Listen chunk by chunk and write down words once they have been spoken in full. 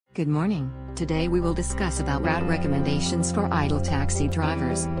Good morning. Today we will discuss about route recommendations for idle taxi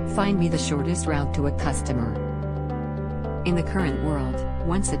drivers. Find me the shortest route to a customer. In the current world,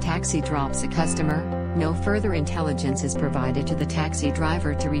 once a taxi drops a customer, no further intelligence is provided to the taxi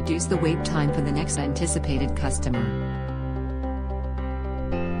driver to reduce the wait time for the next anticipated customer.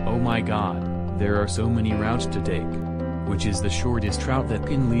 Oh my god, there are so many routes to take. Which is the shortest route that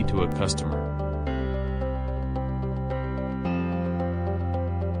can lead to a customer?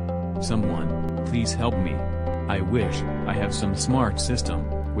 Someone, please help me. I wish I have some smart system,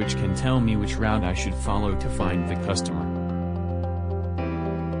 which can tell me which route I should follow to find the customer.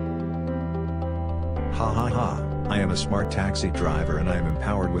 Ha ha ha, I am a smart taxi driver and I am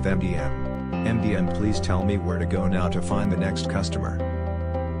empowered with MDM. MDM, please tell me where to go now to find the next customer.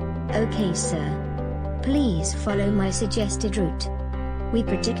 Okay sir. Please follow my suggested route. We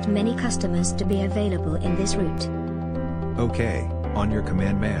predict many customers to be available in this route. Okay, on your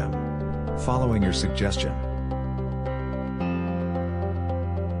command ma'am. Following your suggestion.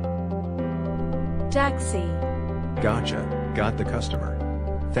 Taxi. Gotcha, got the customer.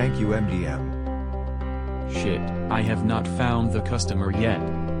 Thank you MDM. Shit, I have not found the customer yet.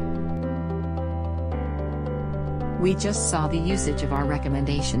 We just saw the usage of our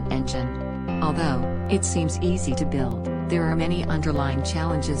recommendation engine. Although it seems easy to build, there are many underlying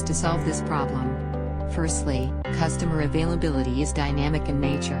challenges to solve this problem. Firstly, customer availability is dynamic in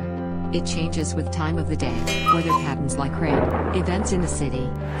nature. It changes with time of the day, weather patterns like rain, events in the city,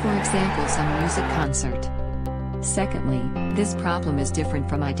 for example some music concert. Secondly, this problem is different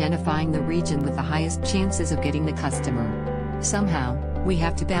from identifying the region with the highest chances of getting the customer. Somehow, we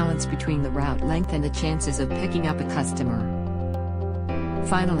have to balance between the route length and the chances of picking up a customer.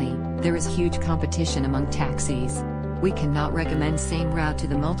 Finally, there is huge competition among taxis. We cannot recommend same route to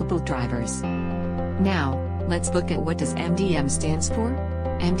the multiple drivers. Now, let's look at what does MDM stands for?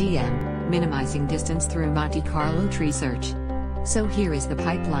 MDM, minimizing distance through Monte Carlo tree search. So here is the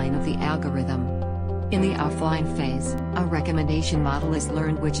pipeline of the algorithm. In the offline phase, a recommendation model is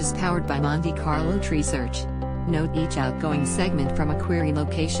learned which is powered by Monte Carlo tree search. Note each outgoing segment from a query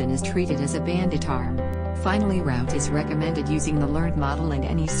location is treated as a bandit arm. Finally, route is recommended using the learned model and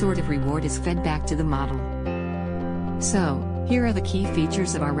any sort of reward is fed back to the model. So, here are the key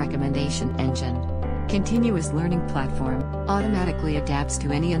features of our recommendation engine. Continuous learning platform, automatically adapts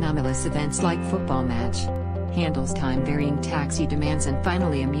to any anomalous events like football match. Handles time-varying taxi demands and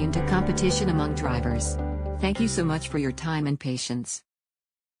finally immune to competition among drivers. Thank you so much for your time and patience.